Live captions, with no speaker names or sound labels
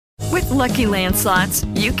Lucky Land Slots,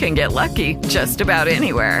 you can get lucky just about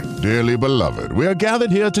anywhere. Dearly beloved, we are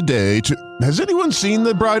gathered here today to... Has anyone seen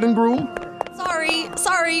the bride and groom?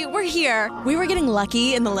 Sorry, we're here. We were getting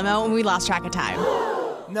lucky in the limo and we lost track of time.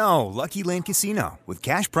 No, Lucky Land Casino, with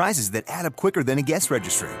cash prizes that add up quicker than a guest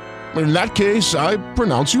registry. In that case, I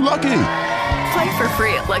pronounce you lucky. Play for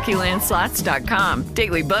free at LuckyLandSlots.com.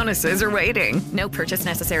 Daily bonuses are waiting. No purchase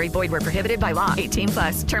necessary. Void where prohibited by law.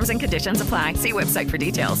 18+. Terms and conditions apply. See website for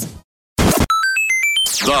details.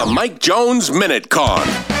 The Mike Jones Minute Con.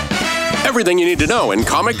 Everything you need to know in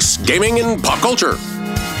comics, gaming, and pop culture.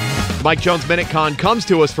 Mike Jones Minute Con comes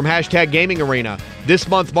to us from #Gaming Arena. This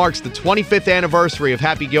month marks the 25th anniversary of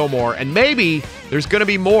Happy Gilmore, and maybe there's going to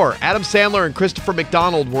be more. Adam Sandler and Christopher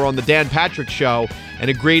McDonald were on the Dan Patrick Show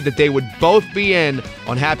and agreed that they would both be in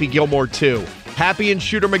on Happy Gilmore 2. Happy and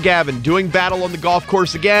Shooter McGavin doing battle on the golf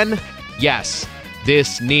course again? Yes,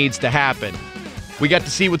 this needs to happen. We got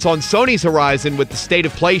to see what's on Sony's horizon with the State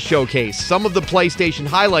of Play showcase. Some of the PlayStation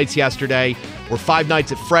highlights yesterday were Five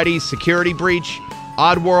Nights at Freddy's Security Breach,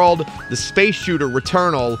 Oddworld, the space shooter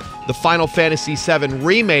Returnal, the Final Fantasy VII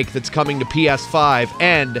remake that's coming to PS5,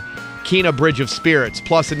 and Kena Bridge of Spirits,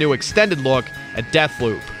 plus a new extended look at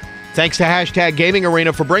Deathloop. Thanks to #Gaming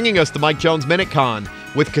Arena for bringing us the Mike Jones Minute Con.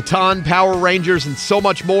 With Catan, Power Rangers, and so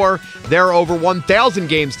much more, there are over 1,000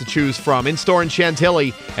 games to choose from in-store in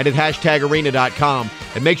Chantilly and at #arena.com.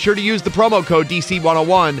 And make sure to use the promo code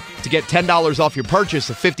DC101 to get $10 off your purchase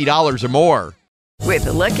of $50 or more. With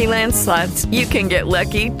the Lucky Land Slots, you can get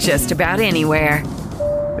lucky just about anywhere.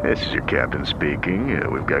 This is your captain speaking.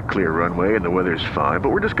 We've got clear runway and the weather's fine, but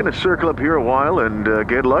we're just going to circle up here a while and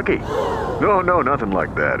get lucky. No, nothing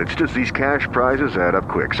like that. It's just these cash prizes add up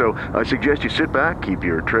quick. So I suggest you sit back, keep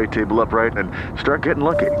your tray table upright, and start getting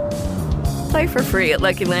lucky. Play for free at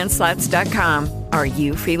LuckyLandSlots.com. Are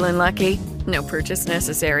you feeling lucky? No purchase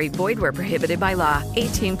necessary. Void where prohibited by law.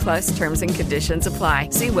 18+ terms and conditions apply.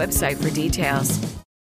 See website for details.